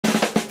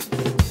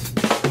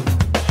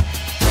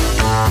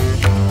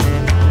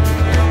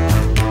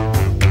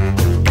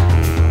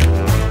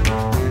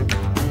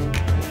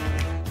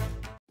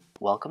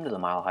Welcome to the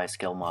Mile High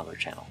Scale Modeler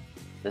channel.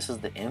 This is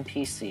the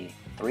MPC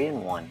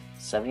 3-in-1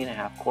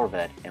 70.5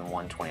 Corvette in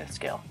 1/20th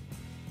scale.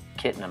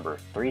 Kit number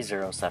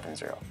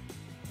 3070.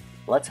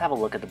 Let's have a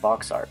look at the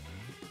box art.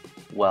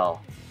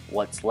 Well,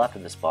 what's left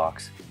of this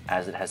box,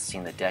 as it has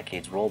seen the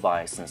decades roll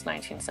by since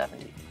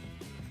 1970.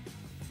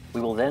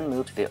 We will then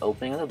move to the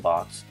opening of the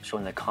box,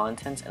 showing the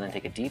contents, and then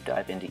take a deep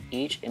dive into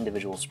each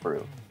individual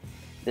sprue.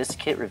 This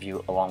kit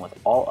review, along with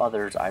all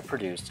others I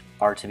produced,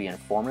 are to be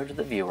informative to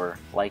the viewer,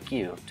 like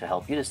you, to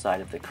help you decide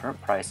if the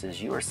current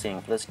prices you are seeing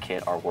for this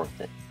kit are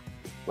worth it.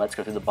 Let's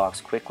go through the box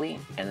quickly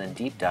and then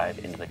deep dive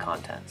into the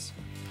contents.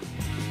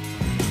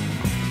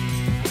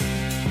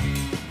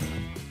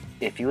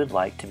 If you would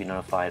like to be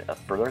notified of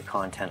further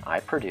content I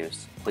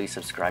produce, please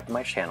subscribe to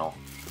my channel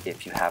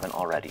if you haven't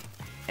already,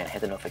 and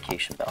hit the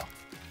notification bell.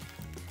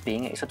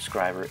 Being a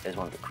subscriber is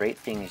one of the great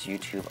things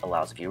YouTube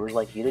allows viewers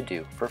like you to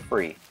do for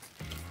free,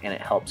 and it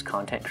helps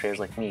content creators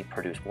like me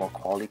produce more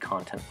quality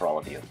content for all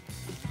of you.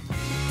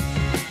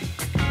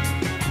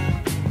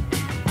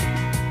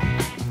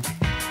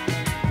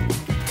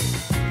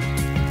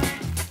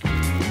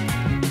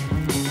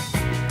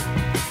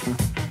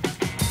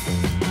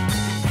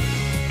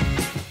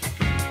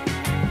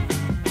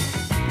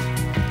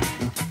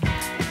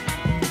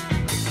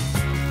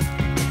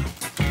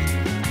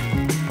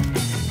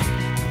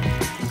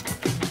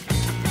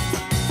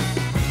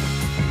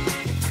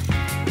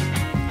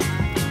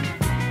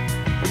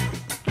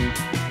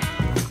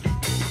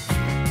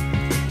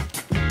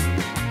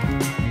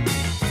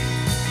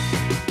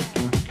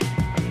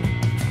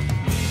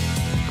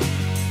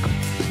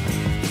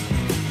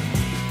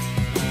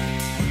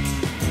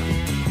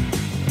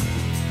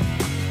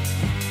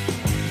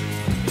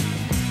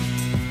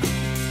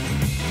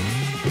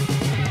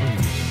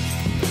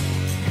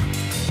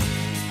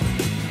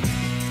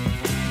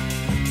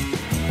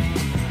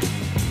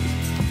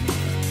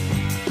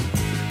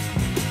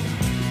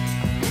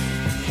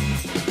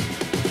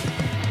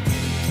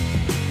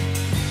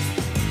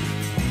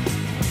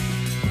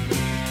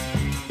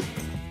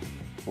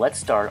 Let's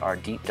start our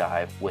deep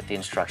dive with the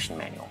instruction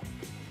manual.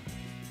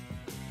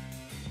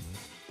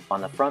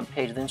 On the front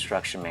page of the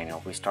instruction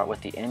manual, we start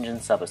with the engine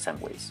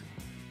sub-assemblies.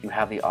 You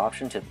have the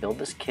option to build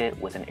this kit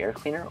with an air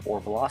cleaner or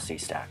velocity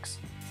stacks.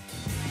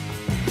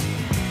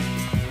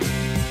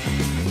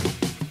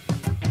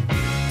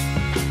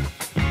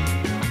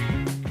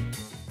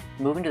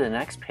 Moving to the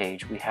next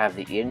page, we have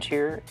the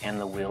interior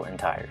and the wheel and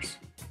tires.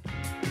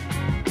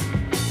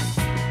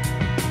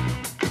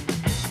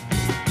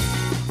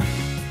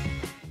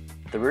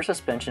 The rear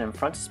suspension and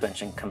front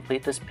suspension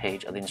complete this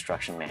page of the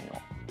instruction manual.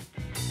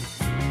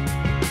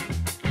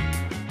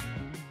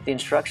 The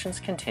instructions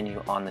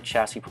continue on the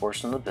chassis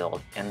portion of the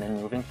build and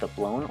then moving to the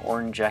blown or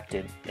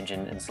injected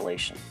engine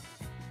installation.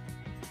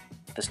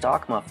 The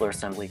stock muffler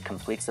assembly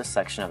completes this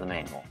section of the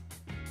manual.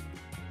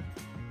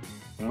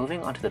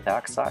 Moving onto the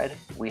back side,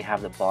 we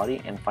have the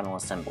body and final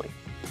assembly.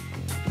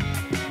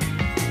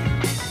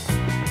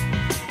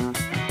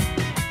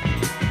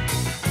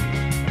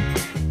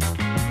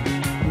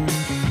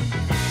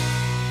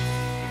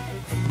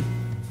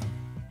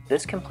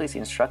 This completes the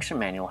instruction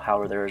manual,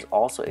 however there is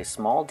also a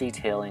small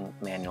detailing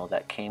manual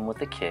that came with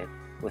the kit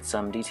with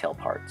some detail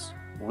parts.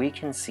 We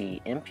can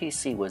see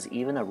MPC was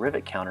even a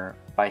rivet counter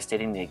by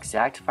stating the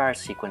exact fire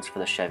sequence for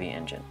the Chevy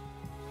engine.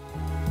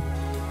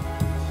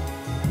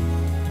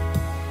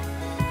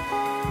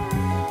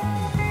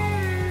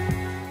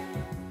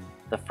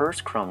 The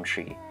first chrome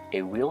tree,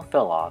 a wheel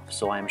fell off,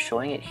 so I am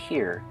showing it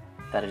here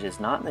that it is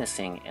not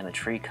missing and the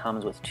tree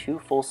comes with 2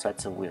 full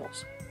sets of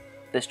wheels.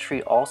 This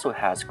tree also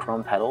has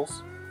chrome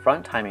pedals,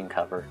 front timing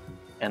cover,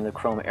 and the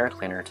chrome air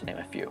cleaner, to name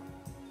a few.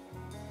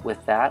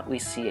 With that, we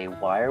see a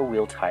wire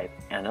wheel type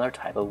and another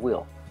type of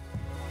wheel.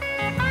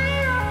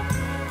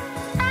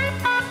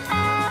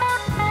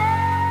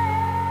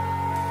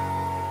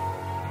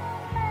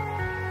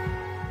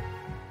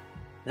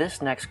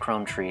 This next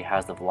chrome tree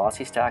has the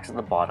velocity stacks at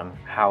the bottom,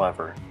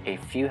 however, a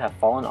few have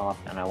fallen off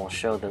and I will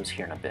show those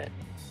here in a bit.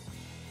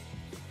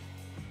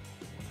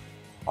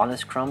 On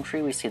this chrome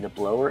tree we see the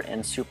blower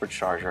and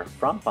supercharger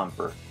front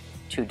bumper,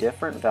 2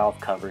 different valve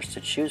covers to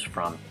choose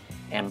from,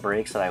 and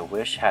brakes that I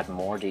wish had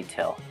more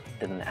detail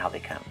than how they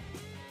come.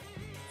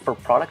 For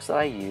products that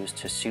I use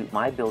to suit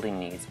my building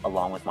needs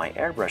along with my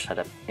airbrush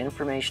setup,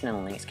 information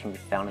and links can be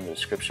found in the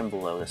description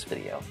below this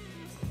video.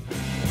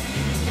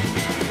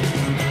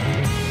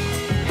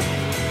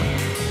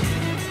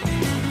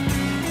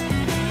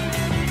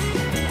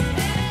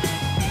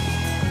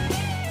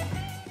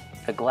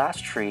 The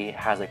glass tree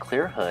has a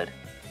clear hood,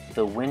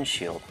 the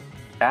windshield,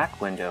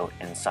 back window,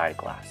 and side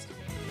glass.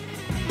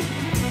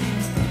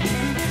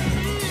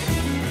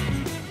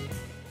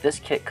 This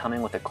kit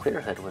coming with a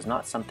clear hood was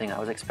not something I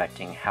was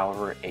expecting,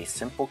 however a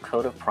simple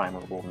coat of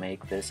primer will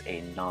make this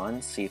a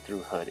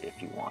non-see-through hood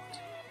if you want.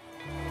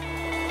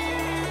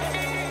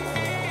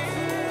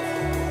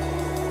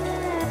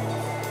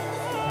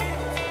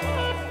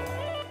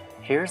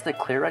 Here's the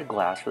clear red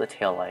glass for the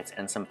taillights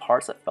and some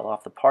parts that fell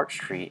off the parts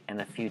tree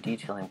and a few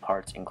detailing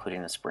parts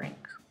including the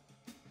springs.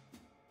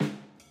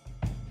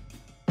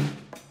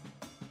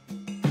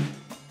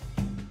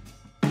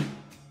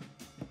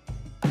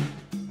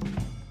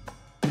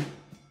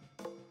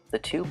 The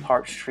two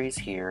parts trees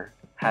here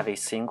have a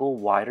single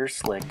wider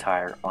slick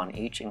tire on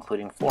each,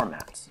 including floor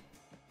mats.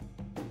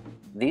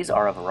 These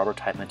are of a rubber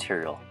type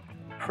material,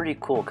 pretty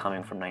cool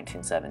coming from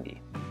 1970.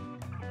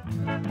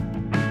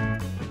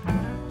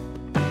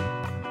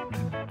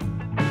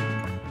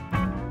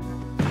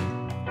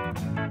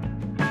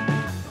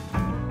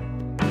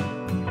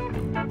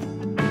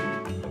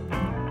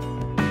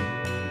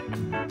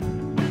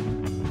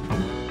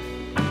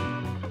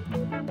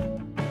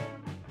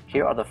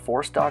 Here are the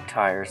 4 stock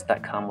tires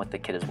that come with the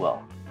kit as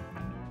well.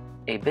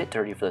 A bit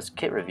dirty for this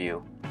kit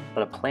review,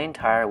 but a plain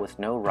tire with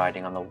no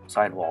writing on the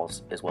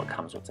sidewalls is what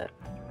comes with it.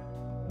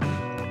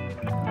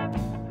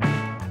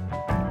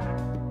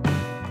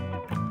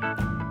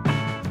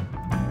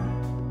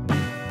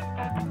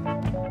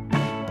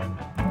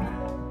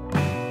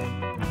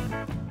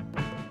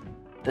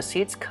 The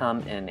seats come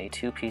in a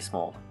 2-piece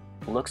mold.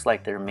 Looks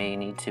like there may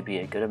need to be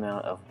a good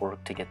amount of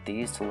work to get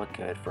these to look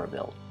good for a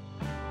build.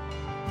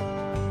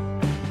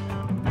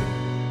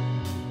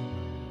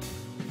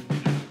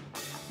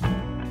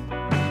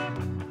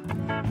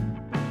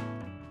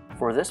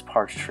 For this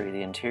parts tree,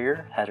 the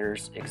interior,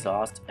 headers,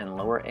 exhaust, and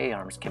lower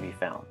A-arms can be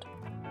found.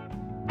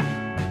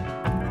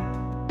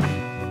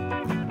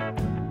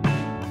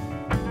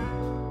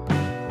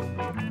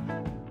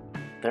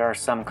 There are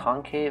some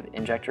concave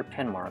injector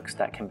pin marks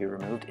that can be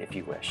removed if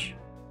you wish.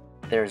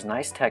 There is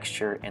nice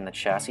texture in the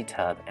chassis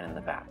tub and in the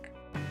back.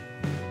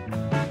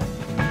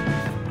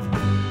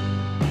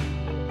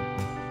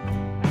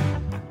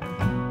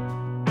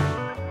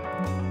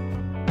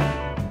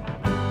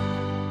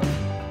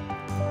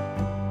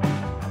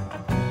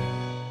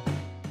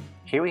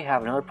 Here we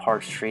have another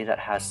parts tree that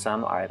has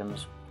some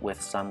items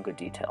with some good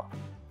detail.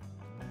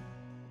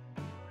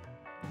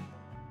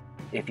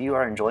 If you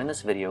are enjoying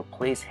this video,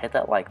 please hit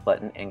that like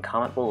button and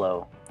comment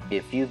below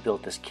if you've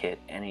built this kit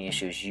and any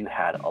issues you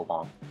had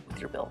along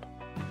with your build.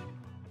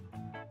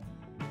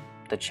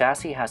 The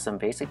chassis has some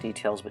basic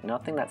details, but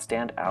nothing that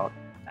stand out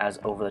as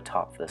over the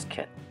top for this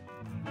kit.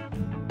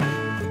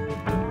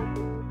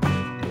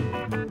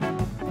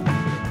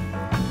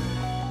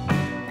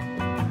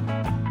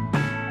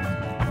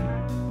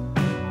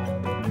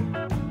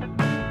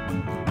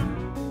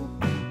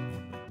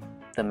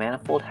 The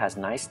manifold has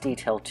nice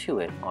detail to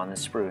it on the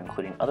sprue,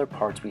 including other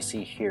parts we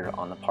see here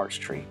on the parts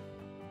tree.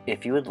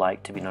 If you would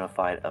like to be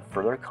notified of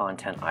further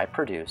content I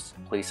produce,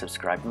 please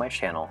subscribe to my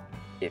channel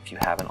if you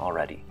haven't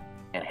already,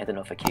 and hit the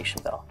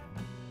notification bell.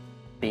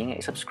 Being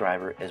a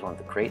subscriber is one of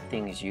the great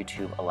things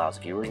YouTube allows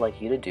viewers like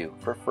you to do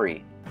for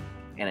free,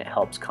 and it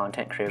helps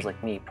content creators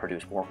like me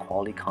produce more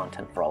quality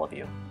content for all of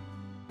you.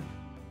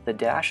 The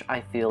dash,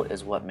 I feel,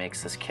 is what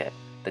makes this kit.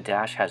 The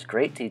dash has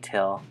great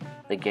detail,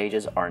 the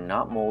gauges are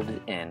not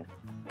molded in,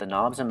 the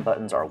knobs and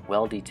buttons are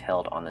well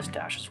detailed on this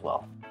dash as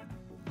well.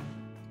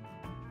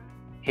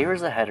 Here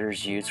is the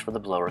headers used for the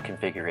blower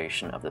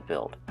configuration of the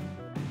build.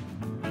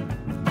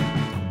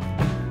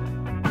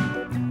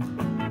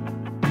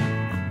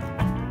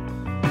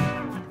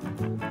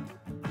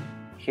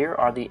 Here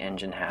are the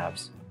engine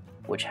halves,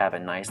 which have a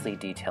nicely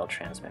detailed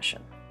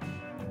transmission.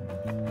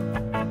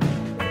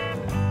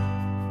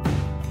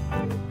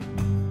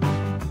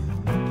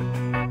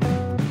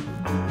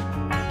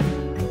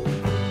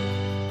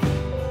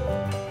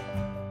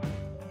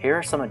 Here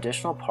are some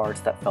additional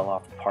parts that fell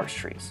off the parts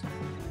trees.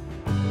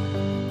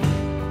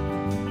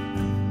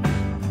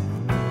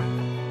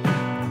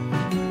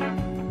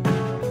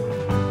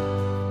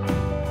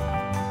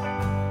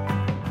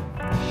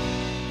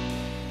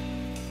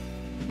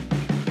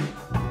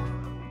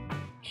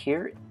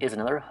 Here is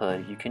another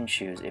hood you can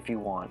choose if you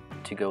want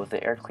to go with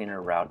the air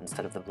cleaner route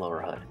instead of the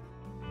blower hood.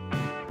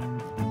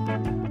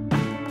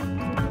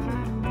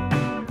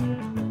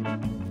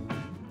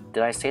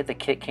 Did I say the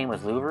kit came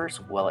with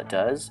louvers? Well, it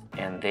does,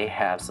 and they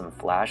have some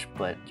flash,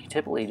 but you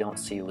typically don't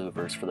see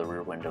louvers for the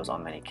rear windows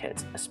on many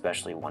kits,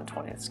 especially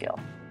 1/20th scale.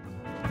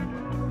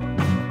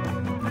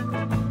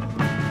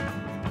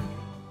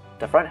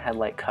 The front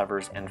headlight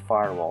covers and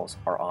firewalls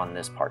are on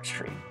this parts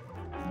tree.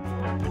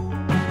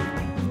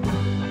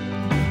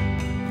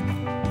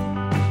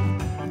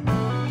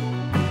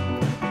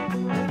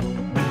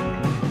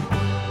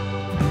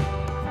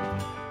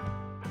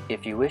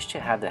 If you wish to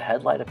have the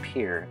headlight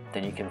appear,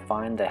 then you can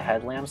find the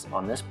headlamps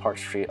on this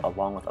parts tree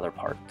along with other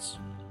parts.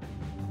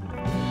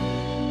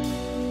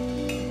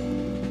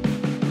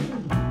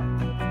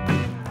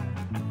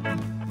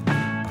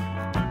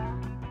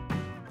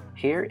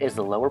 Here is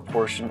the lower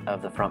portion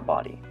of the front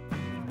body.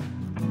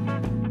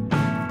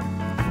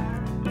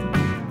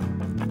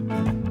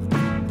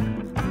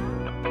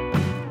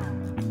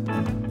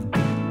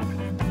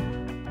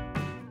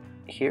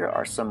 Here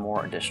are some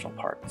more additional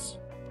parts.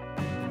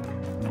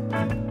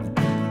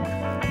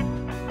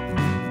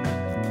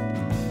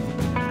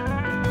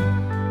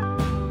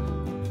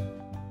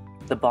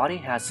 The body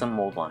has some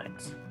mold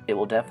lines. It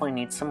will definitely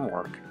need some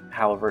work,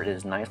 however it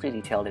is nicely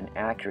detailed and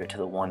accurate to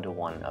the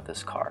 1:1 of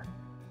this car.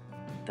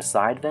 The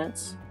side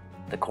vents,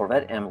 the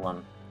Corvette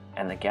emblem,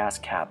 and the gas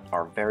cap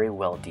are very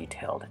well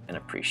detailed and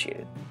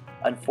appreciated.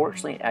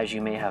 Unfortunately, as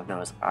you may have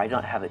noticed, I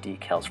don't have the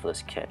decals for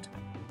this kit.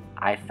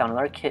 I found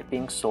another kit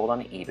being sold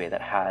on eBay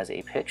that has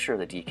a picture of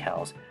the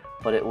decals,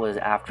 but it was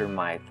after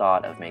my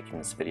thought of making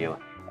this video,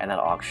 and that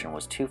auction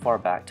was too far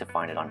back to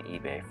find it on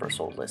eBay for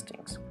sold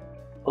listings.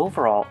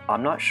 Overall,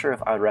 I'm not sure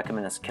if I would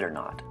recommend this kit or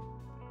not.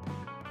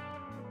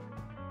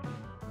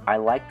 I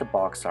like the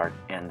box art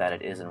and that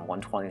it is in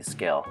 1/20th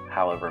scale,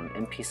 however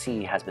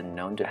MPC has been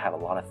known to have a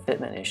lot of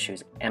fitment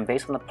issues, and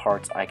based on the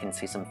parts I can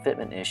see some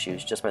fitment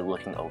issues just by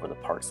looking over the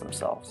parts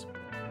themselves.